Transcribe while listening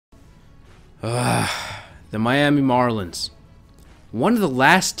The Miami Marlins. One of the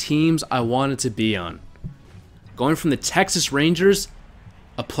last teams I wanted to be on. Going from the Texas Rangers,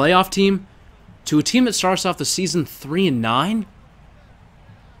 a playoff team, to a team that starts off the season 3-9?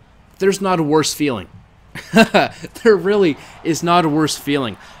 There's not a worse feeling. There really is not a worse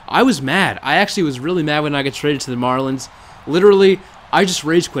feeling. I was mad. I actually was really mad when I got traded to the Marlins. Literally, I just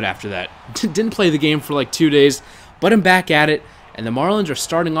rage quit after that. Didn't play the game for like 2 days, but I'm back at it, and the Marlins are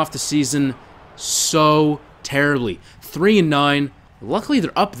starting off the season so terribly. 3-9. Luckily,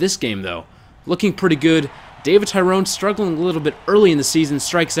 they're up this game, though. Looking pretty good. David Tyrone struggling a little bit early in the season.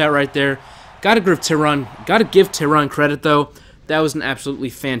 Strikes out right there. Gotta give Tyrone credit, though. That was an absolutely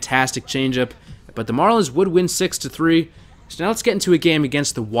fantastic changeup. But the Marlins would win 6-3. So now let's get into a game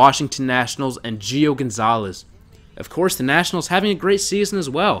against the Washington Nationals and Gio Gonzalez. Of course, the Nationals having a great season as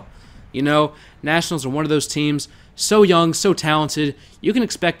well. You know, Nationals are one of those teams, so young, so talented, you can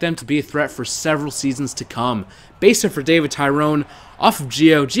expect them to be a threat for several seasons to come. Base hit for David Tyrone off of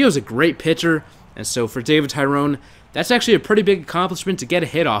Gio. Gio's a great pitcher, and so for David Tyrone, that's actually a pretty big accomplishment to get a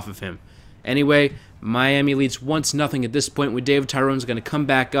hit off of him. Anyway, Miami leads 1-0 at this point, with David Tyrone's going to come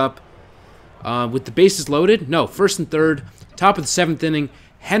back up with the bases loaded. No, first and third, top of the 7th inning.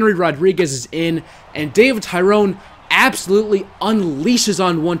 Henry Rodriguez is in, and David Tyrone absolutely unleashes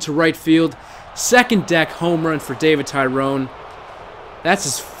on one to right field. Second deck home run for David Tyrone. That's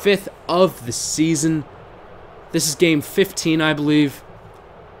his 5th of the season. This is game 15, I believe.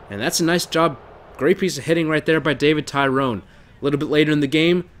 And that's a nice job. Great piece of hitting right there by David Tyrone. A little bit later in the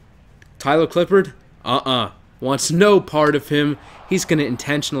game, Tyler Clippard, wants no part of him. He's going to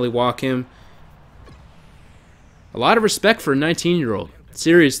intentionally walk him. A lot of respect for a 19-year-old.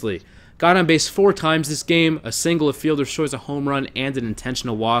 Seriously. Got on base 4 times this game, a single, a fielder's choice, a home run, and an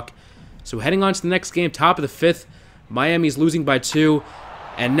intentional walk. So heading on to the next game, top of the 5th, Miami's losing by 2,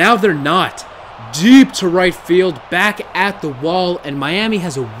 and now they're not. Deep to right field, back at the wall, and Miami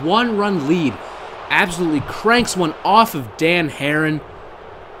has a 1-run lead. Absolutely cranks one off of Dan Herron.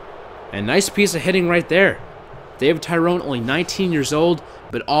 And nice piece of hitting right there. David Tyrone, only 19 years old,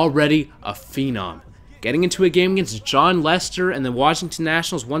 but already a phenom. Getting into a game against John Lester and the Washington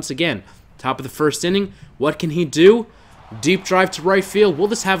Nationals once again. Top of the 1st inning, what can he do? Deep drive to right field. Will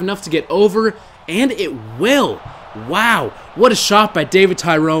this have enough to get over? And it will. Wow, what a shot by David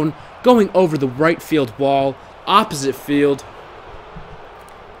Tyrone, going over the right field wall, opposite field.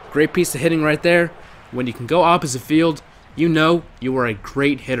 Great piece of hitting right there. When you can go opposite field, you know you are a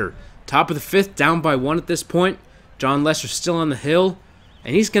great hitter. Top of the 5th, down by 1 at this point. John Lester still on the hill,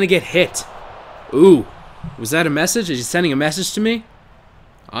 and he's going to get hit. Ooh, was that a message? Is he sending a message to me?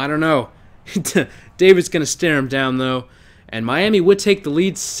 I don't know. David's going to stare him down, though. And Miami would take the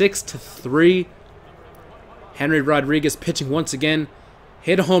lead 6-3. Henry Rodriguez pitching once again.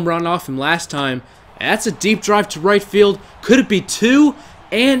 Hit a home run off him last time. And that's a deep drive to right field. Could it be 2?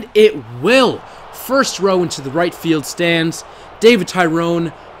 And it will. First row into the right field stands. David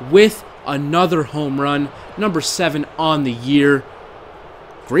Tyrone with another home run. Number 7 on the year.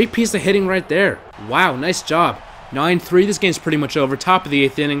 Great piece of hitting right there. Wow, nice job. 9-3. This game's pretty much over. Top of the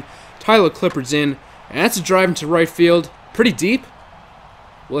 8th inning. Tyler Clippard's in. And that's a drive into right field. Pretty deep.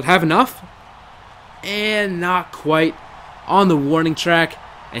 Will it have enough? And not quite. On the warning track.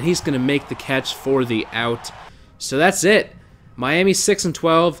 And he's going to make the catch for the out. So that's it. Miami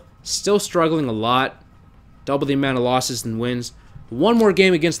 6-12. Still struggling a lot. Double the amount of losses than wins. One more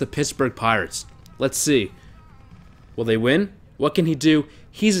game against the Pittsburgh Pirates. Let's see. Will they win? What can he do?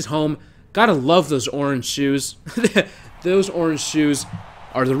 He's at home. Gotta love those orange shoes. Those orange shoes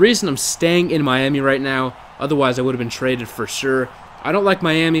are the reason I'm staying in Miami right now. Otherwise, I would have been traded for sure. I don't like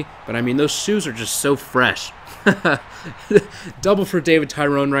Miami, but I mean, those shoes are just so fresh. Double for David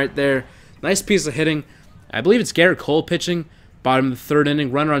Tyrone right there. Nice piece of hitting. I believe it's Garrett Cole pitching. Bottom of the 3rd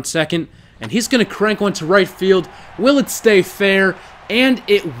inning, runner on 2nd. And he's going to crank one to right field. Will it stay fair? And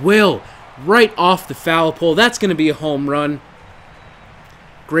it will. Right off the foul pole. That's going to be a home run.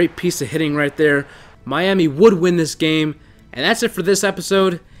 Great piece of hitting right there. Miami would win this game. And that's it for this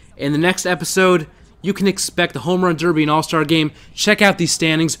episode. In the next episode, you can expect the Home Run Derby and All-Star Game. Check out these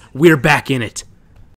standings. We're back in it.